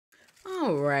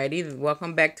Alrighty,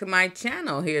 welcome back to my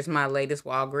channel. Here's my latest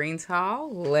Walgreens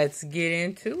haul. Let's get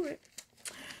into it.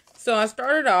 So I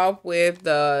started off with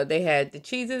they had the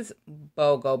Cheez-Its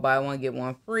BOGO, buy one get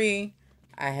one free.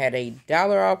 I had a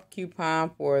 $1 off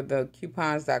coupon for the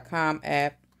coupons.com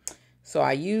app. So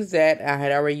I used that. I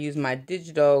had already used my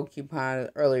digital coupon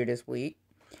earlier this week.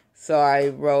 So I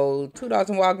rolled $2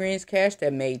 in Walgreens cash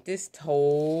that made this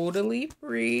totally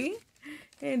free.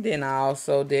 And then I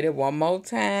also did it one more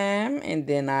time. And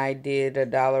then I did a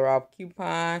 $1 off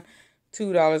coupon.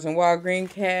 $2 in Walgreens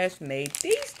cash. Made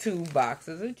these 2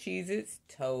 boxes of Cheez-Its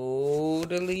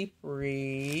totally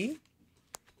free.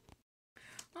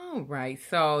 Alright,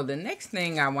 so the next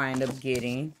thing I wound up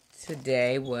getting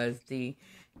today was the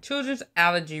Children's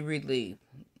Allergy Relief.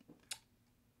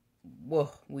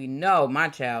 Well, we know my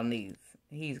child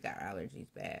he's got allergies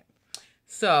bad.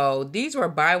 So these were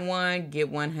buy one, get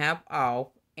one half off,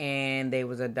 and they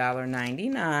was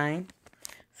 $1.99.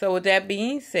 So with that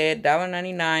being said,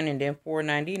 $1.99 and then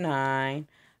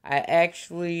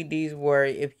 $4.99. These were,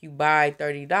 if you buy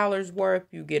 $30 worth,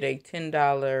 you get a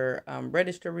 $10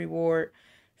 register reward.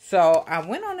 So I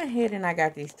went on ahead and I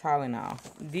got these Tylenol.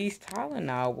 These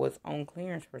Tylenol was on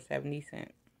clearance for 70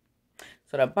 cents.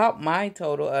 So that brought my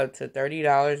total up to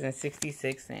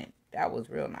 $30.66. That was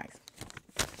real nice.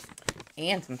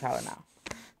 And some Tylenol.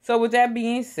 So with that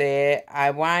being said,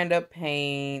 I wind up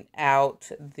paying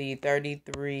out the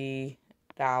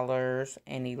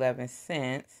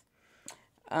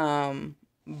 $33.11.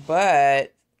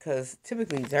 But because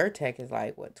typically Zyrtec is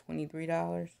like what,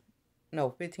 $23? No,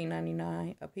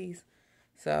 $15.99 a piece.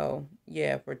 So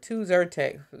yeah, for 2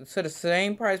 Zyrtec, so the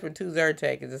same price for 2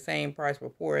 Zyrtec is the same price for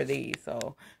 4 of these.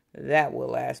 So that will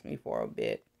last me for a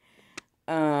bit.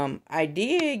 I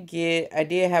did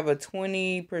have a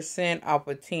 20% off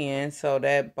of 10, so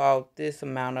that brought this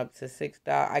amount up to $6.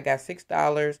 I got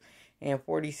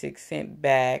 $6.46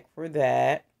 back for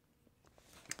that.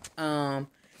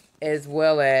 As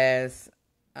well as,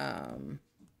 I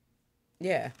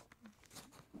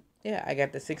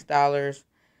got the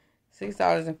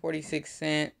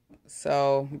 $6.46.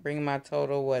 So bring my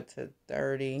total to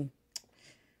 30.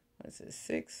 What's it?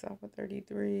 6 off of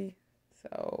 33.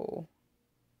 So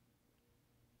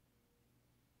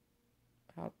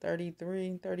about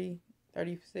 $36.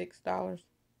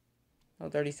 No,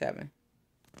 37.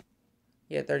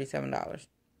 Yeah, $37.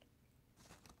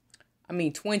 I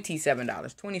mean, $27.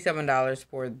 $27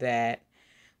 for that.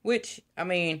 Which, I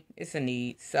mean, it's a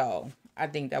need. So I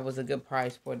think that was a good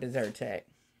price for the Zyrtec.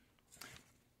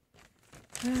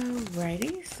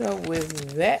 Alrighty, so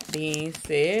with that being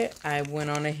said, I went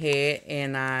on ahead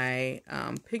and I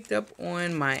picked up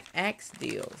on my Axe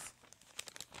deals.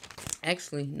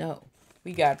 Actually, no,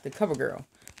 we got the CoverGirl.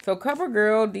 So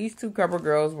CoverGirl, these 2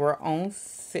 CoverGirls were on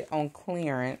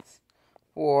clearance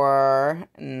for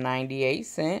 98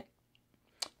 cents.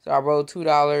 So I rolled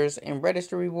 $2 in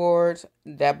register rewards.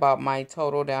 That brought my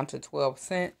total down to 12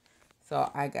 cents.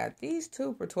 So I got these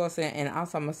 2 for 12 cents, and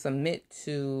also I'm gonna submit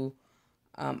to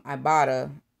Ibotta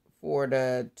for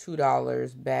the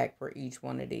 $2 back for each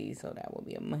one of these. So that will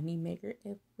be a money maker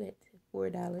if with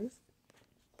 $4.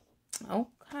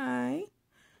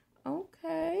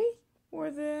 Okay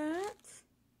for that.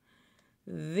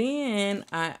 Then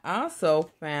I also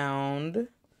found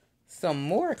some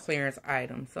more clearance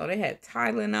items. So they had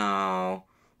Tylenol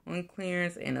on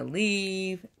clearance and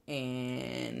Aleve,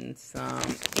 and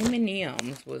some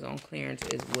M&Ms was on clearance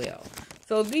as well.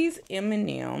 So these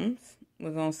M&Ms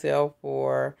was on sale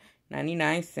for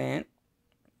 99 cents.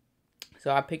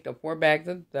 So I picked up 4 bags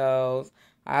of those.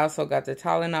 I also got the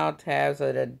Tylenol tabs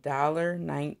at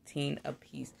 $1.19 a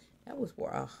piece. That was for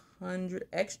 100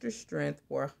 extra strength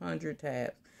for 100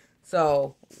 tabs.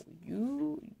 So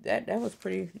that was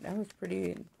pretty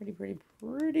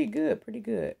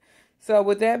good. So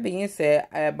with that being said,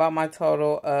 I bought my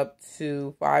total up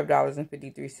to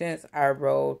 $5.53. I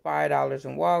rolled $5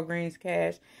 in Walgreens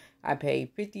cash. I paid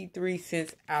 53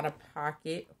 cents out of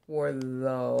pocket for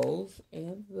those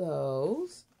and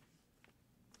those.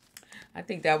 I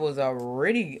think that was a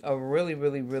really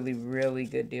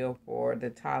good deal for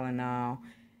the Tylenol.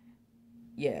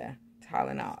 Yeah,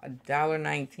 Tylenol,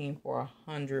 $1.19 for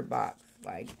 100 box.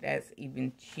 Like, that's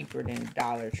even cheaper than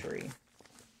Dollar Tree.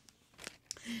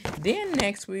 Then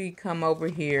next we come over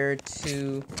here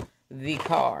to the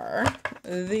car.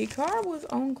 The car was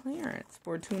on clearance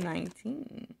for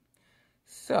 $2.19.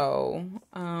 So,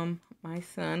 my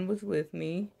son was with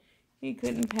me. He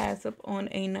couldn't pass up on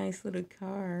a nice little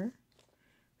car.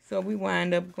 So we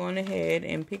wind up going ahead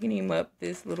and picking him up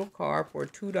this little car for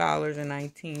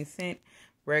 $2.19.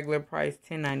 Regular price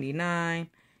 $10.99.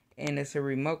 And it's a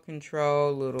remote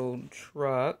control little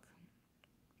truck.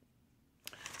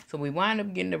 So we wind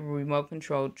up getting the remote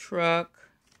control truck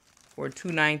for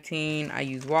 $2.19. I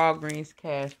use Walgreens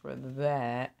cash for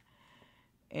that.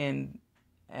 And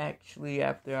actually,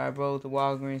 after I rolled the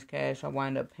Walgreens cash, I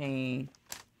wind up paying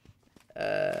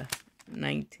wind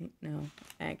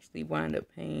up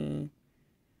paying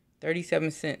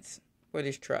 37 cents for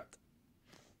this truck.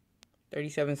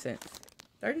 37 cents.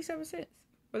 37 cents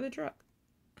for the truck.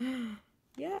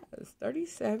 Yes,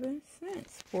 37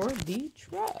 cents for the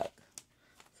truck.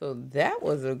 So that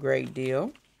was a great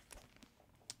deal.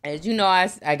 As you know,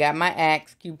 I got my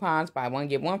Axe coupons, buy one,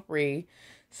 get one free.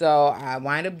 So I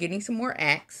wind up getting some more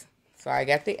Axe. So I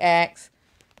got the Axe.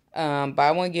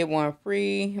 Buy one, get one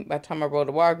free. By the time I rolled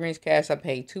the Walgreens cash, I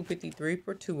paid $2.53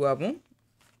 for 2 of them.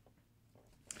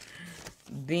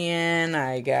 Then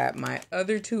I got my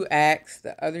other 2 Axe.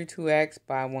 The other 2 Axe,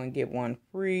 buy one, get one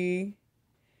free.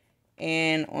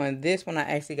 And on this one, I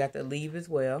actually got the leave as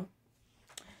well.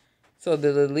 So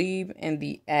the leave and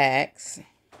the Axe,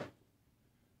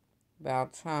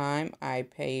 about time I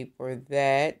paid for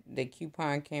that. The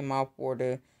coupon came off for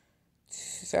the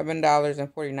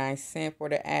 $7.49 for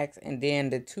the Axe, and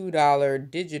then the $2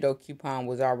 digital coupon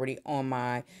was already on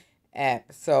my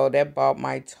app. So that brought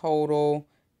my total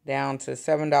down to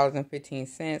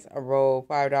 $7.15. I rolled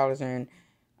 $5 in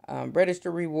register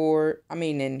reward.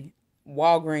 In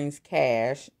Walgreens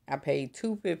cash. I paid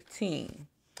 $2.15.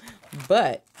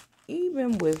 But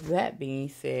even with that being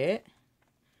said,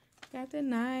 got the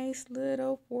nice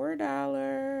little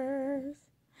 $4.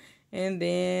 And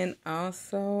then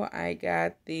also I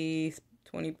got the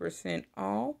 20%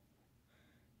 off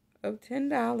of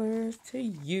 $10 to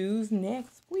use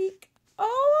next week.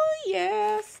 Oh,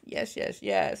 yes. Yes, yes,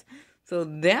 yes. So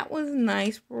that was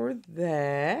nice for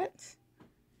that.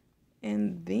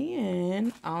 And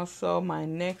then also my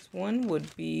next one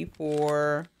would be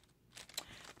for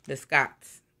the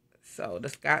Scott's. So the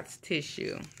Scott's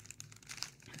tissue.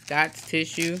 Scott's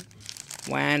tissue.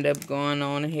 Wind up going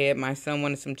on ahead. My son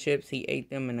wanted some chips. He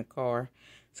ate them in the car.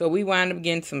 So we wind up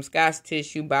getting some Scott's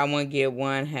tissue. Buy one, get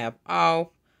one, half off.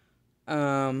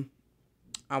 I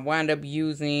wind up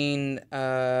using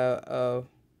 $4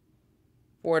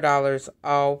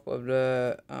 off of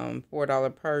the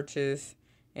 $4 purchase.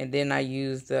 And then I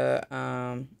used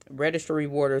the register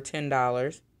reward of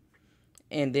 $10.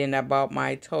 And then I bought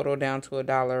my total down to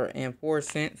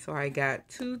 $1.04. So I got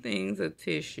 2 things of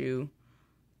tissue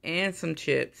and some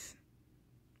chips.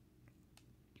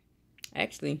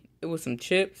 Actually, it was some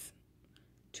chips,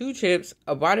 2 chips,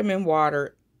 a vitamin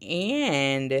water,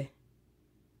 and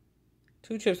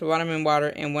 2 chips of vitamin water,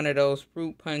 and one of those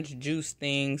fruit punch juice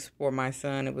things for my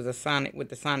son. It was a Sonic with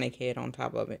the Sonic head on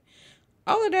top of it.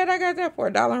 All of that, I got that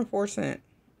for $1.04.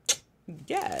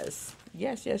 Yes.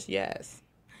 Yes, yes, yes.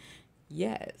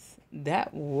 Yes.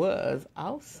 That was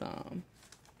awesome.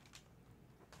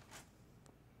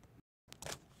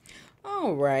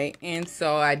 All right. And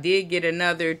so I did get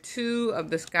another 2 of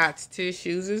the Scott's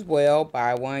tissues as well.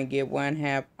 Buy one, get one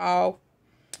half off.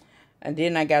 And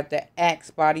then I got the Axe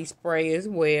body spray as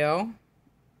well.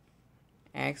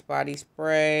 Axe body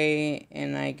spray.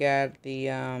 And I got the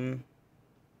Axe.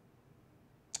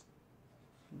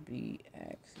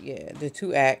 Yeah, the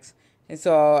 2 Axe. And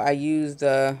so I used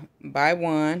the buy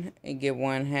one and get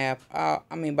one half off.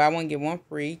 Buy one, get one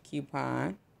free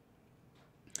coupon.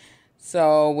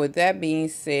 So with that being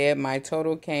said, my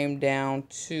total came down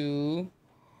to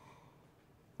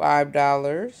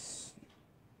 $5.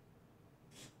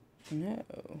 No.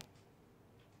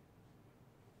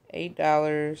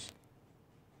 $8.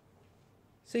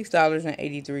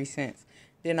 $6.83.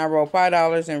 Then I rolled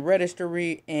 $5 in register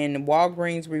in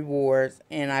Walgreens rewards,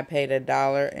 and I paid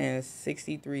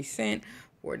 $1.63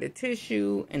 for the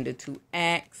tissue and the 2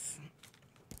 Axe.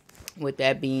 With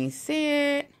that being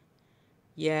said,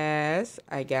 yes,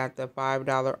 I got the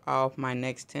 $5 off my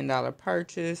next $10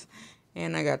 purchase,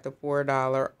 and I got the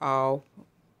 $4 off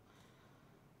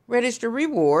register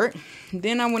reward.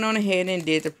 Then I went on ahead and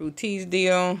did the Fructis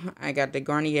deal. I got the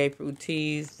Garnier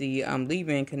Fructis, the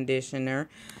leave-in conditioner.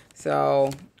 So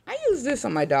I use this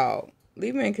on my dog.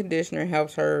 Leave-in conditioner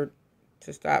helps her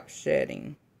to stop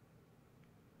shedding.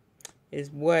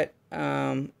 Is what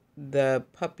the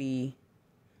puppy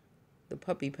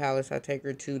palace I take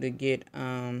her to get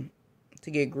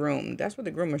groomed. That's what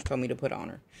the groomers told me to put on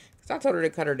her. So I told her to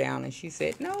cut her down, and she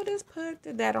said, no, just put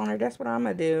that on her. That's what I'm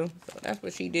going to do. So that's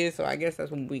what she did. So I guess that's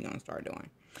what we're going to start doing.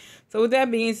 So with that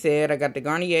being said, I got the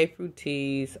Garnier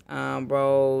Fructis,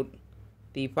 rolled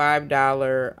the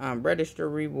 $5 register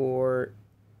reward.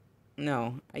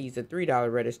 No, I used a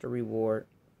 $3 register reward.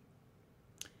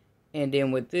 And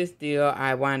then with this deal,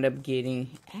 I wound up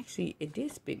getting, actually, it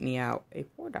did spit me out a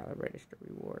 $4 register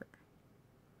reward.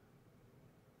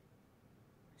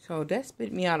 So that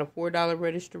spit me out a $4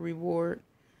 register reward.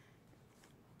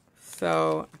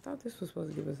 So I thought this was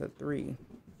supposed to give us a 3.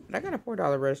 But I got a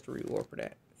 $4 register reward for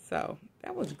that. So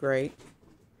that was great.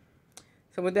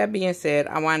 So with that being said,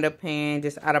 I wound up paying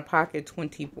just out of pocket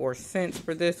 24 cents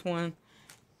for this one.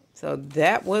 So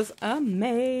that was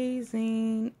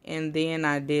amazing. And then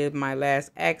I did my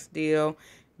last Axe deal.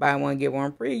 Buy one, get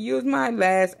one free. Use my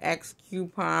last Axe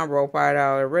coupon. Roll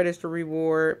 $5 register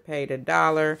reward. Paid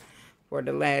 $1 for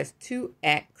the last 2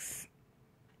 Axe.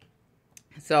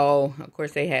 So, of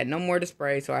course, they had no more to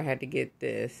spray. So I had to get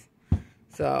this.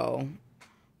 So,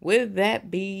 with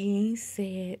that being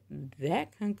said,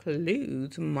 that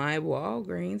concludes my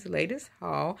Walgreens latest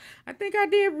haul. I think I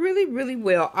did really, really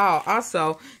well. Oh,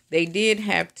 also, they did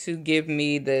have to give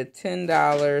me the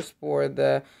 $10 for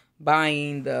the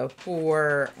buying the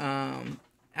 4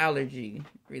 allergy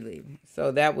relief.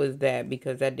 So that was that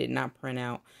because that did not print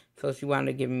out. So she wound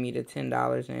up giving me the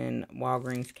 $10 in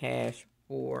Walgreens cash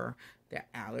for the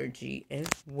allergy as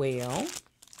well.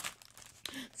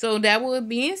 So that with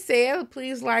being said,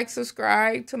 please like,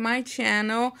 subscribe to my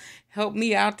channel. Help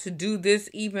me out to do this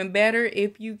even better.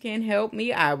 If you can help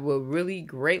me, I will really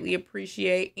greatly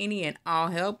appreciate any and all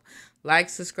help. Like,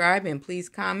 subscribe, and please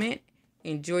comment.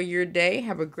 Enjoy your day.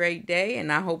 Have a great day,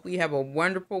 and I hope we have a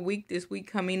wonderful week this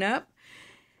week coming up.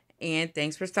 And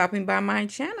thanks for stopping by my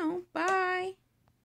channel.